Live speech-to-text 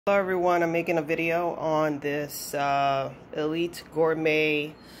Hello everyone, I'm making a video on this Elite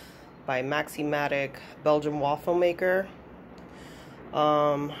Gourmet by Maxie-Matic Belgian waffle maker.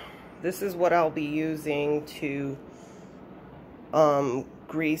 This is what I'll be using to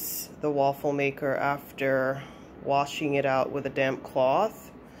grease the waffle maker after washing it out with a damp cloth.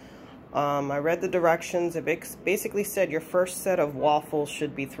 I read the directions. It basically said your first set of waffles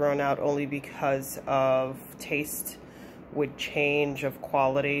should be thrown out only because of taste would change of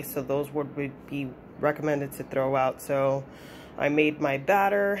quality, so those would be recommended to throw out. So I made my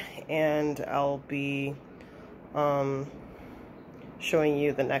batter and I'll be showing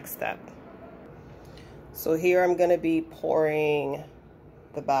you the next step. So here I'm going to be pouring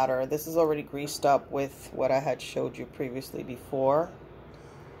the batter. This is already greased up with what I had showed you previously before.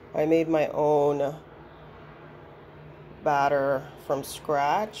 I made my own batter from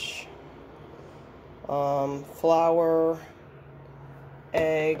scratch. Flour,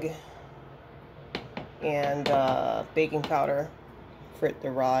 egg, and baking powder for it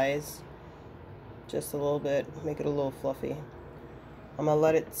to rise just a little bit, make it a little fluffy. I'm gonna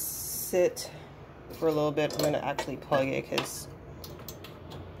let it sit for a little bit. I'm gonna actually plug it because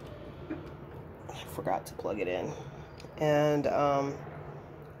I forgot to plug it in, and I'm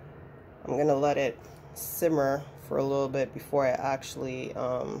gonna let it simmer for a little bit before I actually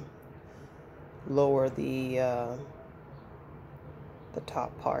lower the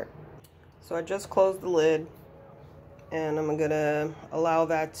top part. So I just closed the lid and I'm gonna allow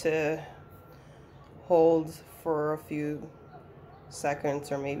that to hold for a few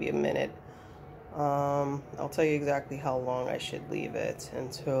seconds or maybe a minute. I'll tell you exactly how long I should leave it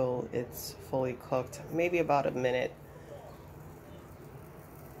until it's fully cooked. Maybe about a minute.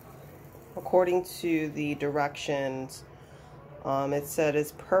 According to the directions, it said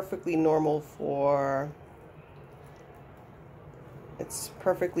it's perfectly normal for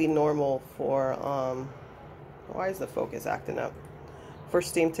why is the focus acting up? For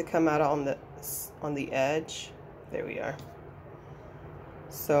steam to come out on the edge. There we are.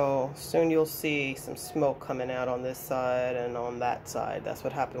 So soon you'll see some smoke coming out on this side and on that side. That's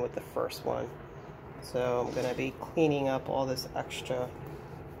what happened with the first one. So I'm gonna be cleaning up all this extra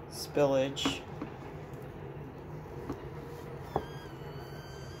spillage.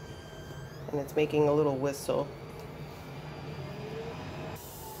 And it's making a little whistle.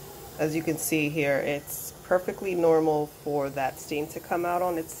 As you can see here, it's perfectly normal for that steam to come out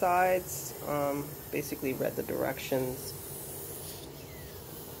on its sides. Basically read the directions.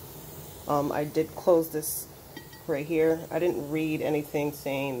 I did close this right here. I didn't read anything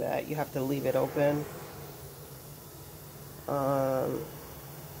saying that you have to leave it open.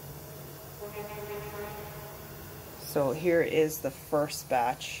 So here is the first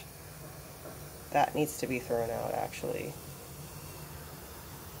batch. That needs to be thrown out, actually.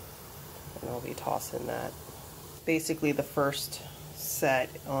 And I'll be tossing that. Basically, the first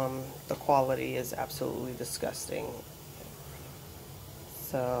set, the quality is absolutely disgusting.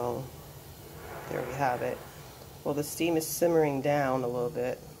 So, there we have it. Well, the steam is simmering down a little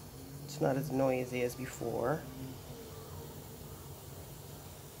bit. It's not as noisy as before.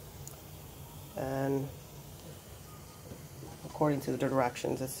 And according to the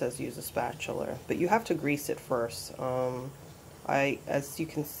directions, it says use a spatula, but you have to grease it first. As you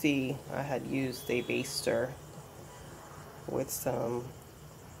can see, I had used a baster with some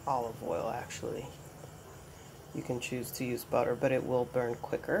olive oil. Actually, you can choose to use butter, but it will burn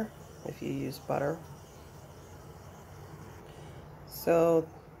quicker if you use butter. So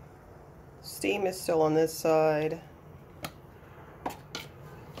steam is still on this side,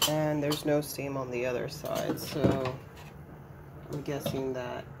 and there's no steam on the other side, so I'm guessing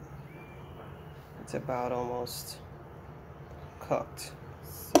that it's about almost cooked.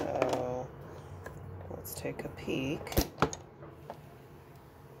 So let's take a peek,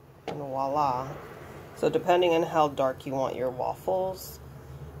 and voila. So depending on how dark you want your waffles,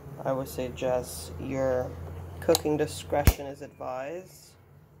 I would suggest your cooking discretion is advised.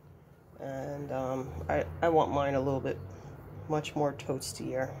 And I want mine a little bit much more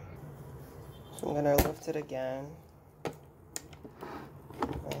toastier. So I'm gonna lift it again.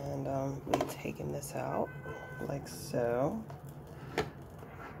 And we're taking this out like so.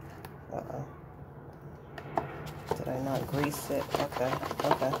 Uh-oh. Did I not grease it? Okay,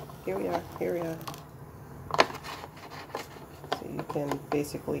 okay. Here we are, here we are. So you can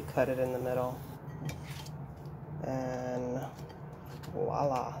basically cut it in the middle. And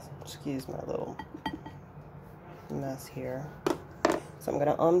voila. Excuse my little mess here. So I'm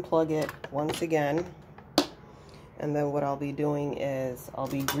gonna unplug it once again. And then what I'll be doing is I'll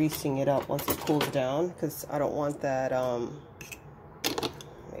be greasing it up once it cools down, because I don't want that,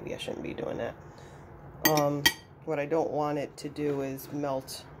 maybe I shouldn't be doing that. What I don't want it to do is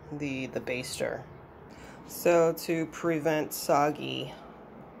melt the baster. So to prevent soggy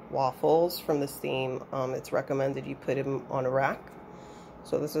waffles from the steam, it's recommended you put them on a rack.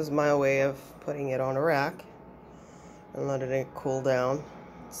 So this is my way of putting it on a rack and letting it cool down.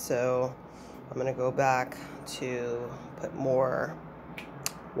 So I'm gonna go back to put more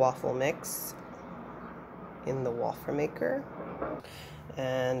waffle mix in the waffle maker.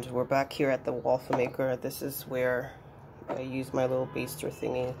 And we're back here at the waffle maker. This is where I use my little baster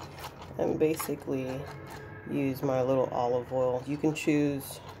thingy and basically use my little olive oil. You can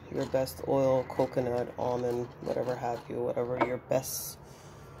choose your best oil, coconut, almond, whatever have you, whatever your best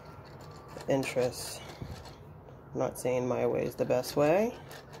interest. I'm not saying my way is the best way,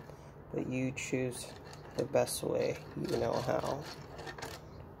 but you choose the best way you know how,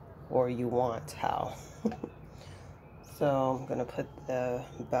 or you want how. So I'm gonna put the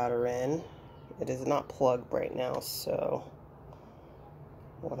batter in. It is not plugged right now, so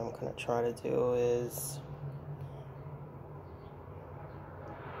what I'm gonna try to do is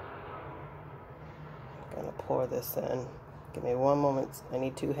I'm gonna pour this in. Give me one moment. I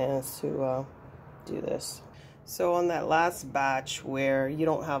need two hands to do this. So on that last batch where you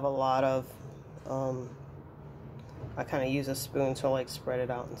don't have a lot of, I kind of use a spoon to like spread it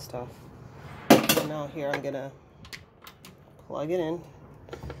out and stuff. So now here I'm gonna plug it in,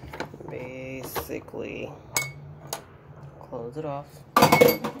 basically close it off,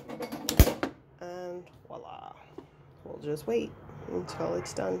 and voila. We'll just wait until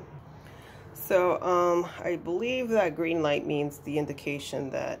it's done. So I believe that green light means the indication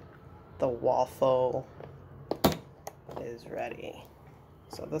that the waffle is ready.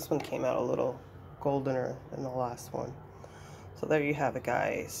 So this one came out a little goldener than the last one. So there you have it,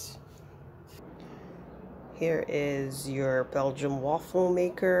 guys. Here is your Belgium waffle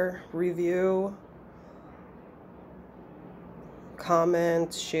maker review.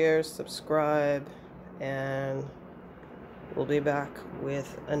 Comment, share, subscribe, and we'll be back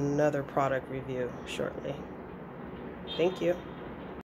with another product review shortly. Thank you.